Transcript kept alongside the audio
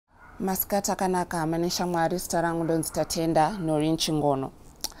Masikata kanaka manisha mwari zita rangu ndonzi Tatenda Norinchi Ngono.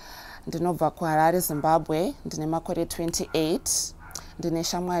 Ndinobva kuHarare, Zimbabwe. Ndine makore 28. Ndine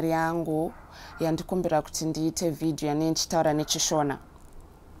shamwari yangu yandikumbira kuti ndiite video yanenge ndichitaura nechiShona.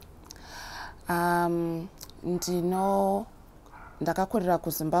 Ndakakurira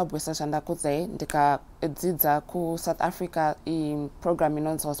kuZimbabwe sezvandakudzai, ndikadzidza kuSouth Africa program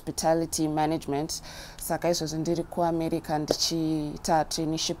inonzi Hospitality Management. Saka izvozvi ndiri kuAmerica ndichiita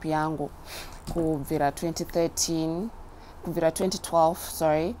traineeship yangu kubvira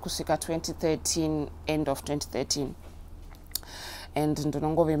 2012 kusvika 2013, end of 2013. And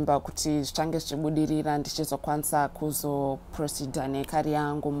ndinongovimba kuti zvichange zvichibudirira ndichizokwanisa kuzoproceeda nekari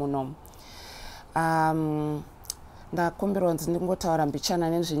yangu muno. Ndakumbirwa ndingotaura mbichana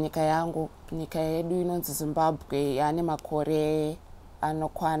nezvenyika yangu. Nyika yedu inonzi Zimbabwe yane makore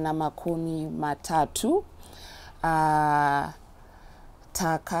anokwana 30.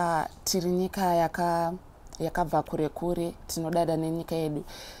 Tiri nyika yakabva kure kure, tinodada nenyika yedu.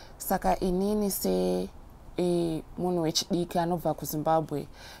 Saka inini munhu wechidiki anobva kuZimbabwe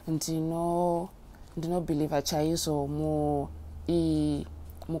ndinobhiliva chaizvo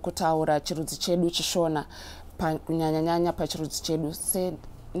mukutaura chirudzi chedu chiShona, kunyanya pachirudzi chedu.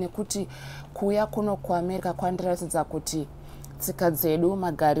 Nekuti kuuya kuno kuAmerica kwandiratidza kuti tsika dzedu,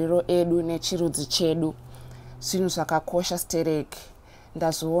 magariro edu nechirudzi chedu zvinhu zvakakosha stereki.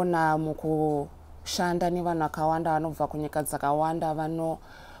 Ndazviona mukushanda nevanhu vakawanda vanobva kunyika dzakawanda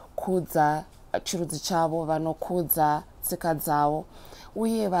vanokudza chirudzi chavo, vanokudza tsika dzavo.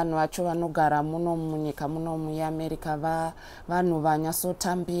 Uye vanhu vacho vanogara muno munyika muno muAmerica vanhu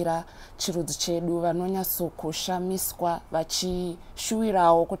vanyatsotambira chirudzi chedu, vanonyatsokushamiswa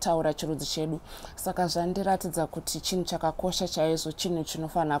vachishuwirawo kutaura chirudzi chedu. Saka zvandiratidza kuti chinhu chakakosha chaizvo, chinhu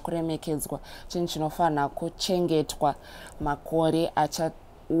chinofanira kuremekedzwa, chinhu chinofanira kuchengetwa makore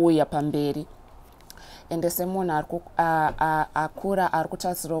achauya pamberi. Ende semunhu akura ari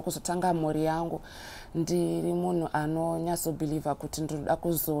kutarisirawo kuzotanga mhuri yangu, ndiri munhu anonyatsobhiliva kuti ndinoda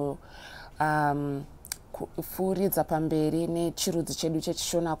kuzopfuuridza pamberi nechirudzi chedu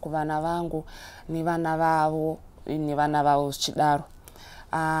chechiShona kuvana vangu nevana vavo zvichidaro.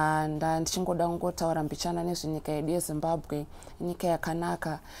 Ndichingoda kungotaura mbichana nezvenyika yedu yeZimbabwe. Nyika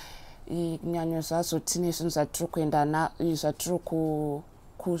yakanaka, kunyanyo zvazvo tine zvinhu zvatiri kuenda zvatiri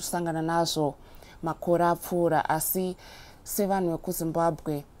kusangana nazvo makore apfuura, asi sevanhu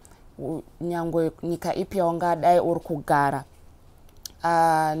vekuZimbabwe, nyangwe nyika ipi yaungadai uri kugara,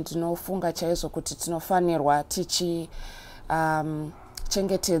 ndinofunga chaizvo kuti tinofanirwa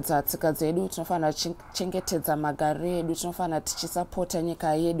tichengetedza tsika dzedu, tinofanira tichengetedza magariro edu, tinofanira tichisapota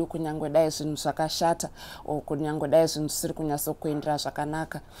nyika yedu kunyangwe dai zvinhu zvakashata kunyangwe dai zvinhu zvisiri kunyatsokuendera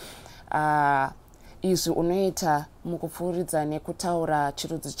zvakanaka. Izvi unoita mukupfuuridza nekutaura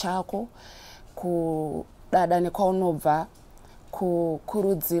chirudzi chako, kudada nekwaunobva,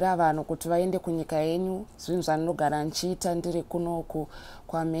 kukurudzira vanhu kuti vaende kunyika yenyu. Zvinhu zvandinogara ndichiita ndiri kunoku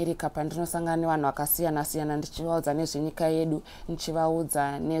kuAmerica, pandinosangana nevanhu vakasiyana siyana ndichivaudza nezvenyika yedu,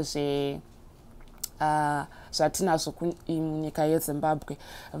 ndichivaudza zvatinazvo munyika yeZimbabwe.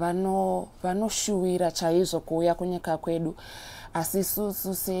 Vanoshuwira chaizvo kuuya kunyika kwedu, asi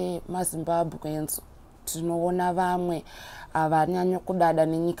isusu semaZimbabweans tinoona vamwe havanyanyo kudada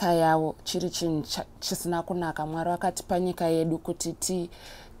nenyika yavo, chiri chinhu chisina kunaka. Mwari wakatipa nyika yedu kuti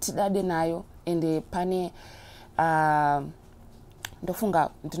tidade nayo, ende pane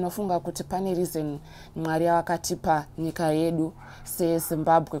ndinofunga kuti pane reason Mwari wakatipa nyika yedu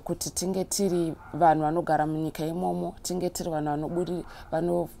seZimbabwe, kuti tinge tiri vanhu vanogara munyika imomo, tinge tiri vanhu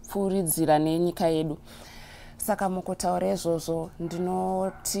vanopfuuridzira nenyika yedu. Saka mukutaura izvozvo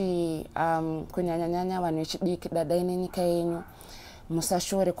ndinoti kunyanya vanhu vechidiki, dadai nenyika yenyu,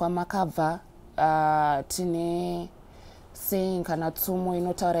 musashore kwamakabva. Tine saying kana tsumo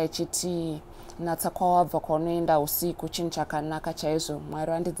inotaura ichiti natsa kwawabva kwaunoenda usiku, chinhu chakanaka chaizvo.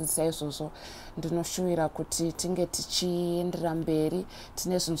 Mwari wandidzidzisa izvozvo. Ndinoshuwira kuti tinge tichienderera mberi.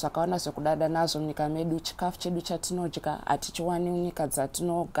 Tine zvinhu zvakawanda zvekudada nazvo munyika medu. Chikafu chedu chatinodya hatichiwani munyika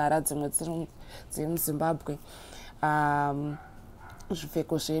dzatinogara dzimwe dziri muZimbabwe.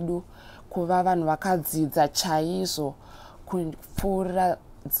 Zvipfeko zvedu, kuva vanhu vakadzidza chaizvo kupfuura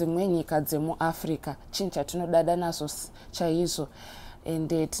dzimwe nyika dzemuAfrica, chinhu chatinodada nazvo chaizvo.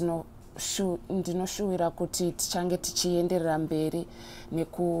 Ende ndinoshuwira kuti tichange tichienderera mberi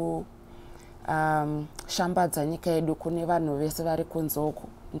nekushambadza nyika yedu kune vanhu vese vari kunze uku.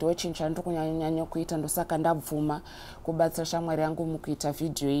 Ndo chinhu chandiri kunyanya kuita. Ndosaka ndabvuma kubatsira shamwari yangu mukuita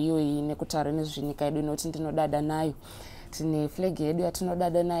video iyoyi nekutaura nezvenyika yedu, nokuti ndinodada nayo. Tine flag yedu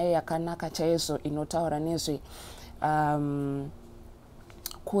yatinodada nayo yakanaka chaizvo, inotaura nezve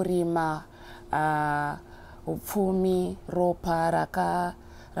kurima, upfumi, ropa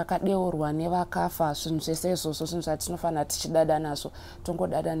rakadeurwa nevakafa, zvinhu zvese izvozvo zvinhu zvatinofanira tichidada nazvo.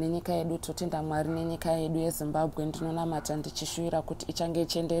 Tongodada nenyika yedu, totenda Mwari nenyika yedu yeZimbabwe. Ndinonamata ndichishuvira kuti ichange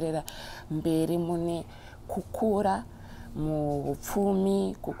ichienderera mberi mune kukura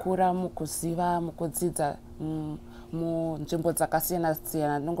muupfumi, kukura mukuziva, mukudzidza munzvimbo dzakasiyana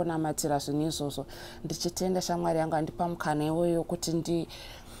siyana. Ndinongonamatira zvinhu izvozvo ndichitenda shamwari yangu andipa mukana iwoyo kuti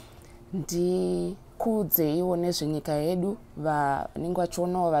ndikudzeiwo nezvenyika yedu, vanenge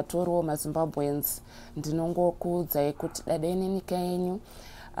vachionawo vatoriwo maZimbabweans. Ndinongokuudzai kuti dadai nenyika yenyu.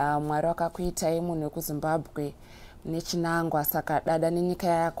 Mwari wakakuitai munhu wekuZimbabwe nechinangwa, saka dada nenyika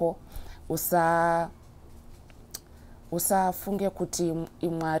yako. Usafunge kuti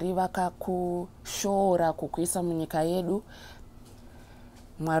Mwari vakakushoora kukuisa munyika yedu.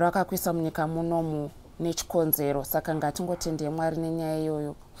 Mwari vakakuisa munyika munomu nechikonzero, saka ngatingotendei Mwari nenyaya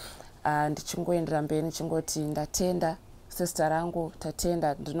iyoyo. Ndichingoendera mberi ndichingoti ndatenda sister rangu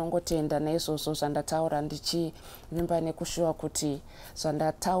Tatenda. Ndinongotenda naizvozvo zvandataura, ndichivimba nekushuva kuti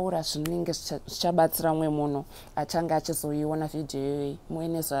zvandataura zvinenge zvichabatsira mumwe munhu achange achizoiona vhidhiyo iyoyi. Muve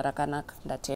nezuva rakanaka. Ndatenda.